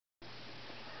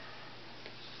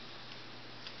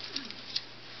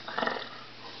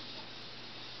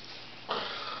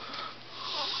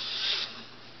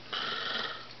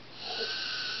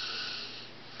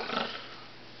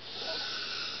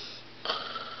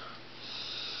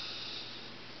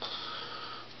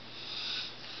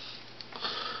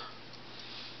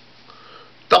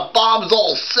bomb's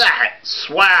all set.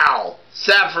 Swell.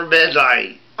 Set for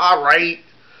midnight. Alright.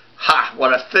 Ha,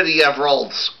 what a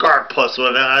 50-year-old scarf puss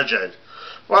would imagine.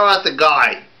 What about the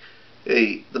guy?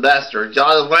 Hey, the master, is he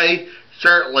on his way?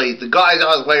 Certainly, the guy's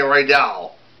on his way right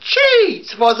now. Gee,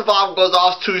 suppose the bomb goes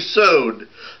off too soon.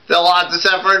 They'll have to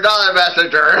send for another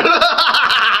messenger.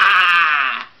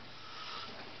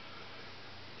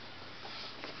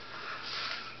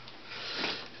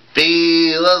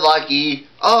 Feeling lucky,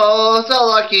 oh so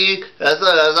lucky, this is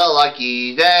a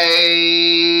lucky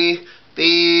day.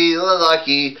 Feeling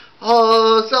lucky,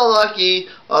 oh so lucky,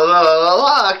 a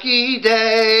lucky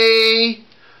day.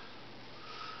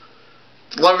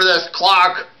 Deliver this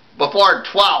clock before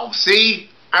 12, see?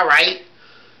 Alright.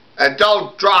 And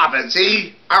don't drop it,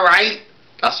 see? Alright.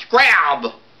 A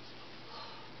scrab.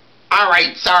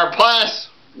 Alright, surplus.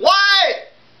 What?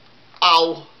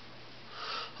 Oh.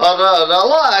 Another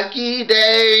lucky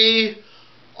day.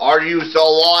 Are you still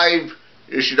alive?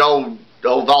 You should know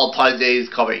Valentine's Day is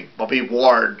coming, but be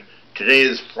warned. Today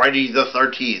is Friday the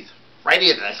 13th.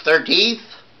 Friday the 13th?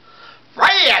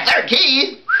 Friday the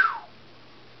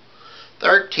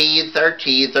 13th?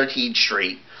 13th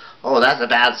Street. Oh, that's a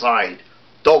bad sign.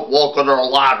 Don't walk under a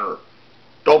ladder.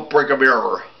 Don't break a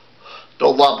mirror.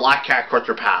 Don't let a black cat cross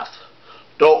your path.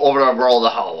 Don't open a door of the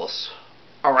house.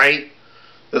 Alright?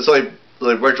 That's like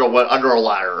Rachel went under a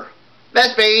ladder.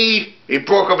 That's me! He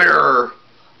broke a mirror.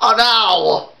 Oh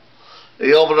no!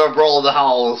 He opened a door of the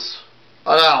house.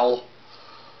 Oh no.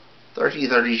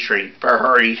 1330 Street. Better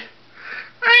hurry.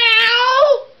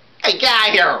 Hey, get out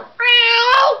of here!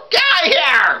 Get out of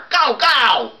here! Go,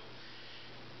 go!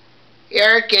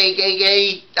 You're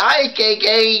gay. I'm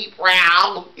gay.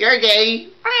 Wow. You're gay.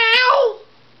 Wow.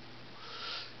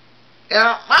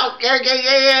 Yeah, well, you're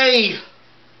gay.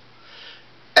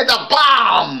 It's a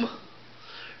bomb.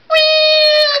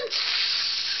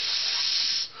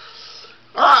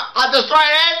 I'll destroy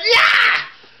it. Yeah.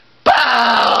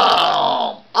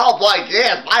 Boom. Oh boy, this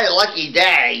is my lucky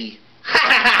day. Ha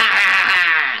ha ha ha.